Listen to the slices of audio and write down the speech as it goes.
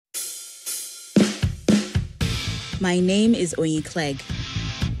My name is Oyin.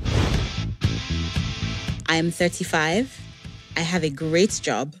 I am 35. I have a great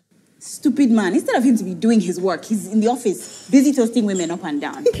job. Stupid man. Instead of him to be doing his work, he's in the office, busy toasting women up and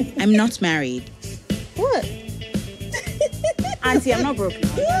down. I'm not married. What? Auntie, I'm not broke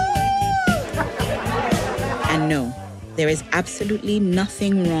now. And no, there is absolutely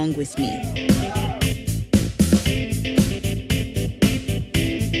nothing wrong with me.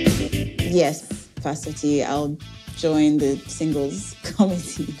 Yes, Pastor T, I'll join the singles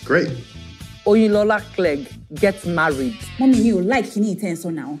committee. Great. Oyilola Clegg gets married. Mommy, you like Kini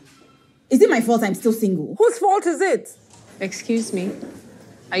Intenso now. Is it my fault I'm still single? Whose fault is it? Excuse me.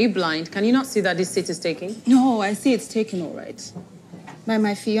 Are you blind? Can you not see that this seat is taking? No, I see it's taken all right. By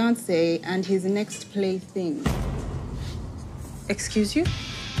my fiancé and his next plaything. Excuse you?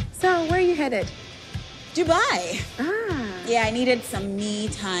 So, where are you headed? Dubai. Ah. Yeah, I needed some me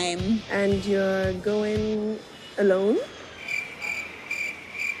time. And you're going alone?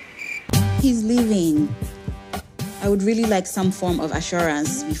 He's leaving. I would really like some form of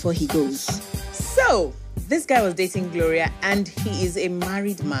assurance before he goes. So, this guy was dating Gloria and he is a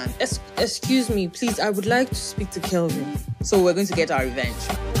married man. Excuse me, please, I would like to speak to Kelvin. So we're going to get our revenge.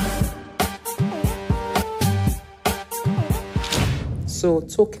 So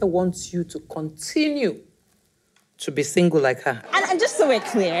Toke wants you to continue to be single like her. And just so we're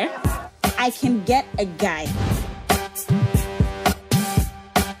clear, I can get a guy.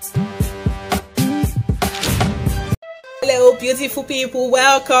 Hello, beautiful people,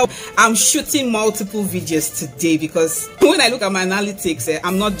 welcome. I'm shooting multiple videos today because when I look at my analytics,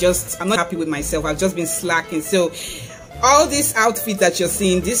 I'm not happy with myself. I've just been slacking. So all this outfit that you're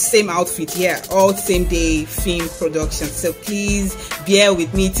seeing, this same outfit here, all same day film production. So please bear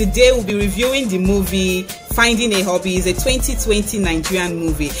with me. Today we'll be reviewing the movie Finding a Hubby. Is a 2020 Nigerian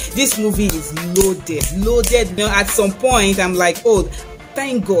movie. This movie is loaded. You know, at some point I'm like, oh,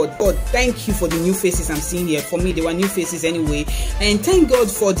 thank God, thank you for the new faces I'm seeing here. For me, they were new faces anyway. And thank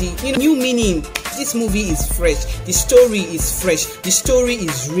God for the new meaning. This movie is fresh. The story is fresh. The story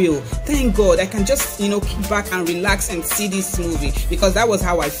is real. Thank God. I can just, kick back and relax and see this movie because that was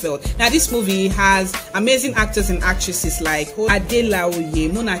how I felt. Now, this movie has amazing actors and actresses like Ade Laoye,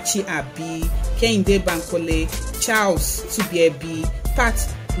 munachi, Abii, Kehinde Bankole, Tobe Pat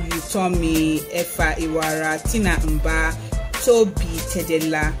Utomi, Efa Iwara, Tina Mba, Tobe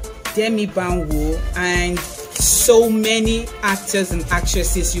Tedela, Demi Banwo, and so many actors and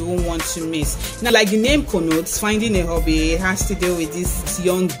actresses you won't want to miss. Now, like the name connotes, Finding a Hubby, it has to do with this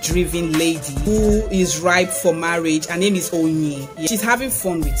young, driven lady who is ripe for marriage. Her name is Oyin. She's having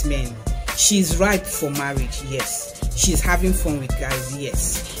fun with men. She's ripe for marriage, yes. She's having fun with guys,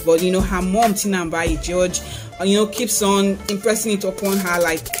 yes. But her mom, Tina Mba, George, keeps on impressing it upon her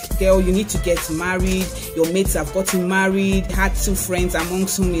like, girl, you need to get married. Your mates have gotten married. Had two friends,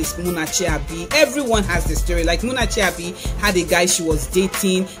 amongst whom is munachi Abii. Everyone has the story. Like munachi Abii had a guy she was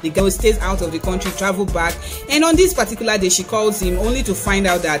dating. The guy stays out of the country, travel back, and on this particular day she calls him only to find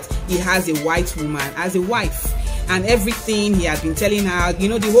out that he has a white woman as a wife. And everything he had been telling her,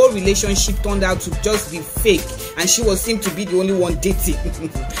 the whole relationship turned out to just be fake, and she seemed to be the only one dating.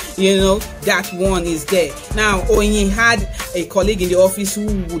 That one is there. Now, Oyin had a colleague in the office who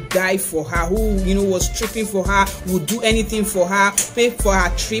would die for her, who was tripping for her, would do anything for her, pay for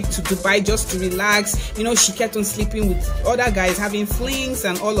her trip to Dubai just to relax. She kept on sleeping with other guys, having flings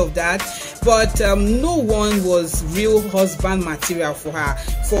and all of that. But no one was real husband material for her.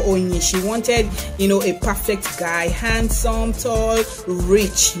 For Oyin, she wanted, a perfect guy, handsome, tall,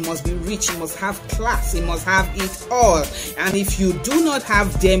 rich. He must be rich. He must have class. He must have it all. And if you do not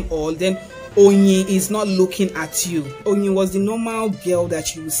have them all, then Oyin is not looking at you. Oyin was the normal girl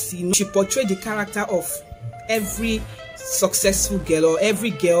that you see. She portrayed the character of every successful girl, or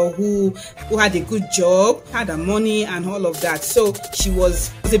every girl who had a good job, had the money and all of that. So she was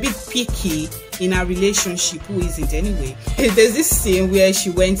a bit picky in her relationship, who isn't anyway. There's this scene where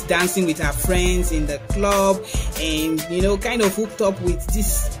she went dancing with her friends in the club and kind of hooked up with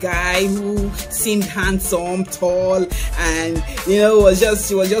this guy who seemed handsome, tall, and she was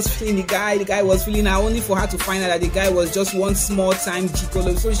just feeling the guy was feeling her, only for her to find out that the guy was just one small time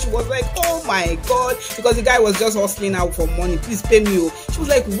gigolo. So she was like, oh my God, because the guy was just hustling out for money. Please pay me. She was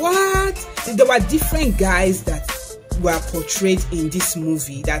like, what? There were different guys that were portrayed in this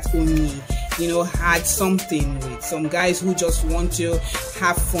movie that only had something with. Some guys who just want to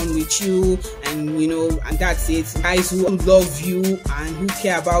have fun with you, and and that's it. Guys who love you and who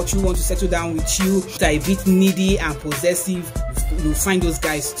care about you, want to settle down with you, that are a bit needy and possessive. We've you'll find those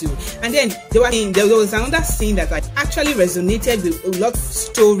guys too. And then there was another scene that I actually resonated with a lot of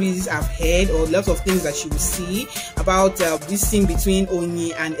stories I've heard, or lots of things that you will see about this scene between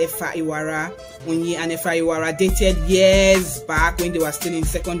Oyin and Efa Iwara. Oyin and Efa Iwara dated years back when they were still in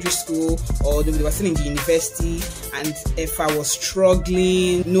secondary school, or they were still in the university, and Efa was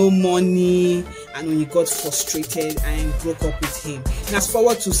struggling, no money, and Oyin got frustrated and broke up with him. Fast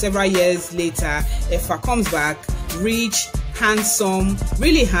forward to several years later, Efa comes back, rich, handsome,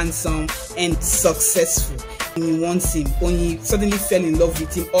 really handsome, and successful. Oyin wants him. Oyin suddenly fell in love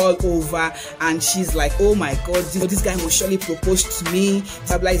with him all over, and she's like, oh my god, this guy must surely propose to me.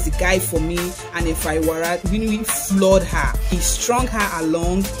 Tabla is the guy for me. And Efa Iwara really floored her. He strung her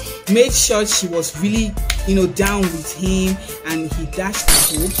along, made sure she was really, down with him, and he dashed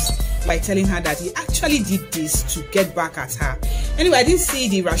her hopes by telling her that he actually did this to get back at her. Anyway, I didn't see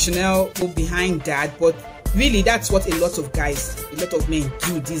the rationale behind that, but really, that's what a lot of guys, a lot of men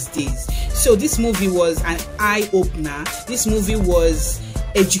do these days. So this movie was an eye-opener. This movie was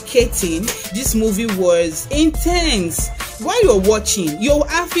educating. This movie was intense. While you're watching, you're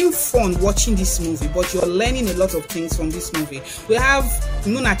having fun watching this movie, but you're learning a lot of things from this movie. We have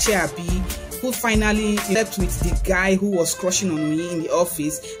munachi Abii, who finally slept with the guy who was crushing on Oyin in the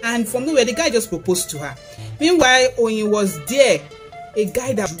office, and from nowhere, the guy just proposed to her. Meanwhile, Oyin was there. A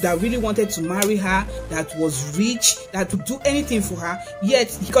guy that really wanted to marry her, that was rich, that would do anything for her,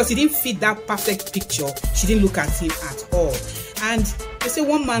 yet because he didn't fit that perfect picture, she didn't look at him at all. And they say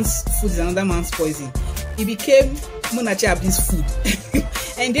one man's food is another man's poison. He became munachi Abii's food.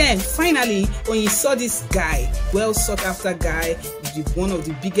 And then finally, when you saw this guy, well sought after guy, one of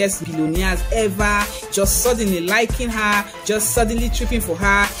the biggest billionaires ever, just suddenly liking her, just suddenly tripping for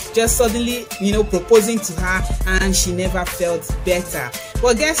her, just suddenly, proposing to her, and she never felt better.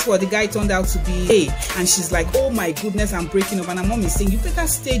 But guess what? The guy turned out to be gay, and she's like, oh my goodness, I'm breaking up. And her mom is saying, you better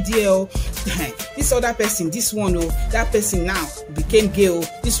stay there. This other person, this one, that person now became gay.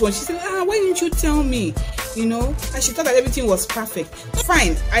 This one, she said, why didn't you tell me? And she thought that everything was perfect.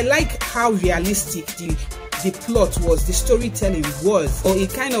 Fine, I like how realistic the plot was, the storytelling was, or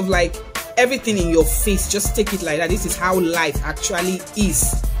it kind of like everything in your face, just take it like that. This is how life actually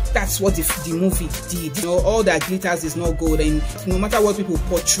is. That's what the movie did. All that glitters is not gold, and no matter what people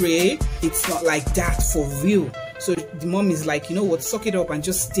portray, it's not like that for real. So the mom is like, what, suck it up and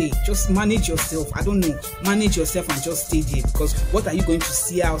just stay. Just manage yourself. I don't know. Manage yourself and just stay there, because what are you going to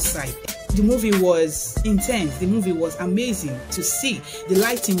see outside? The movie was intense. The movie was amazing to see. The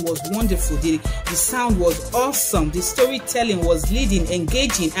lighting was wonderful. The sound was awesome. The storytelling was leading,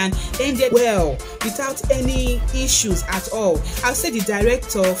 engaging, and ended well without any issues at all. I'll say the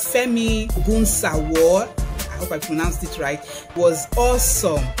director, Femi Ogunsanwo, I hope I pronounced it right, was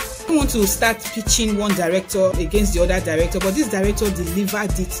awesome. I don't want to start pitching one director against the other director, but this director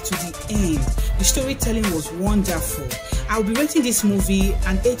delivered it to the end. The storytelling was wonderful. I'll be rating this movie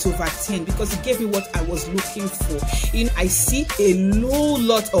an 8/10 because it gave me what I was looking for. I see a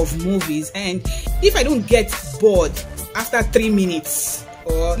lot of movies, and if I don't get bored after 3 minutes,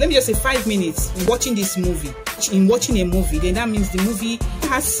 or let me just say 5 minutes in watching this movie, then that means the movie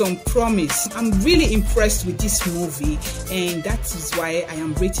has some promise. I'm really impressed with this movie, and that is why I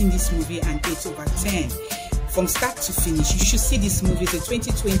am rating this movie an 8/10. From start to finish, you should see this movie. It's a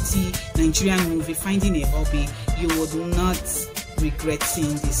 2020 Nigerian movie, Finding a Hobby. You would not regret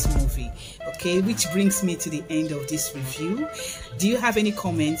seeing this movie. Okay, which brings me to the end of this review. Do you have any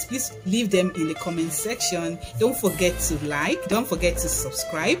comments? Please leave them in the comment section. Don't forget to like, don't forget to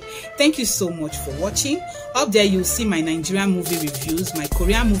subscribe. Thank you so much for watching. Up there you'll see my Nigerian movie reviews, my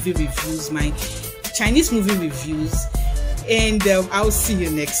Korean movie reviews, my Chinese movie reviews, and I'll see you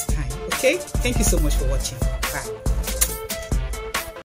next time. Okay, thank you so much for watching. Bye.